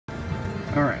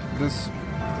Alright, this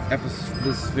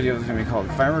video is going to be called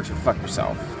Fireworks or Fuck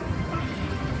Yourself. A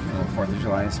little 4th of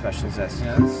July special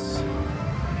zestiness.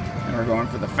 And we're going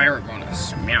for the firework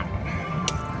bonus. Meow.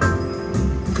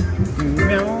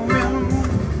 Meow, meow.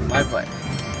 Live play.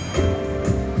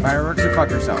 Fireworks or fuck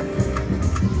yourself.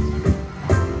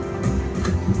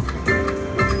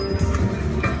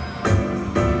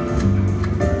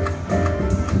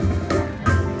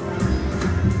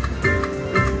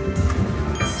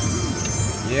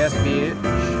 Yes, bitch.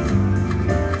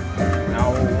 No.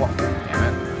 Damn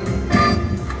it.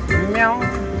 Meow.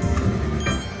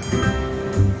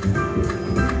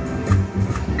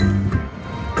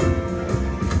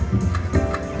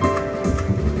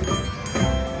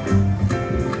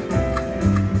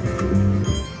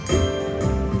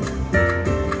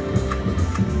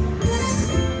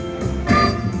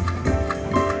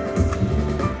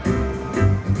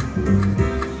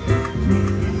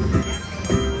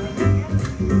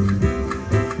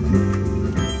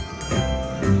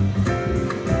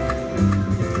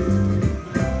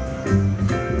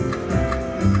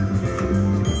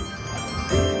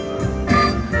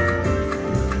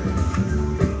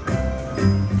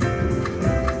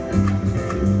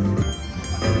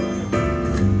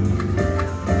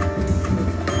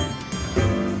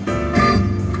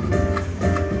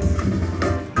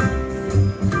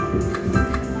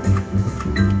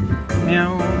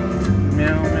 Meow,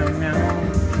 meow, meow, meow.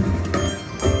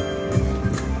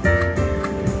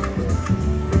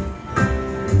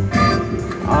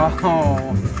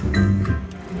 Oh.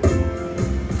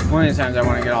 One of these times I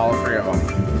want to get all 3 of them.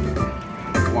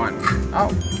 1. Oh.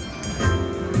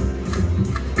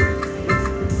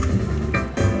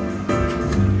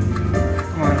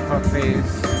 Come on,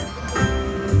 fuckface.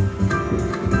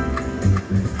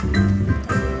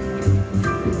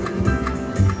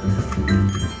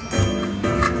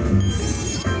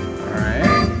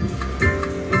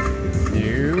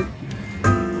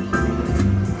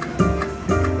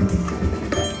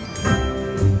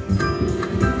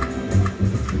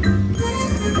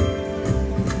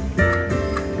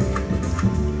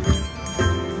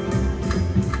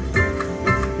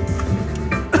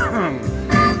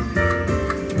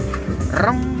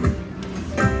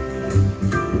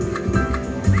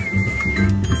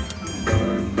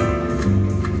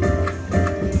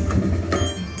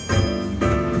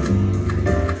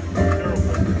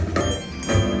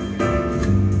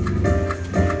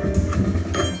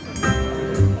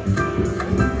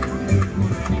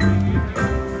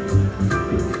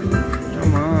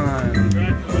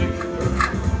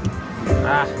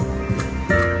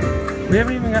 We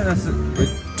haven't even gotten this, like,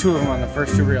 2 of them on the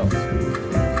first 2 reels.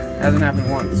 Hasn't happened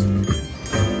once.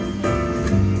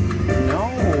 No!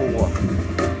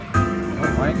 I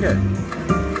don't like it.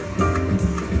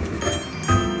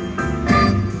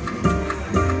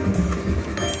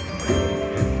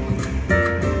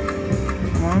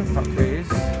 Come on,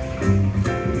 fuckface.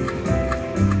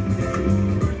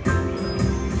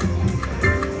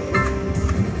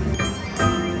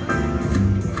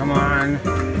 Come on.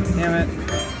 Damn it.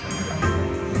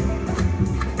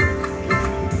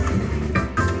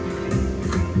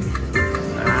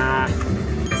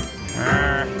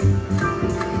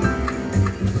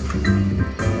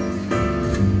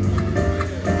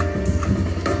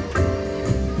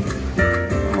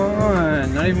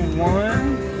 Not even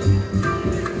 1?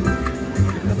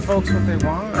 Give the folks what they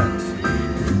want.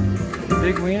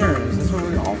 Big wieners, that's what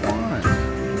we all want.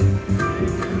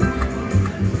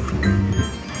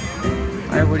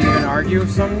 I would even argue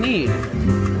some need. Is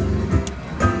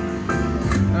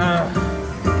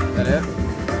that it?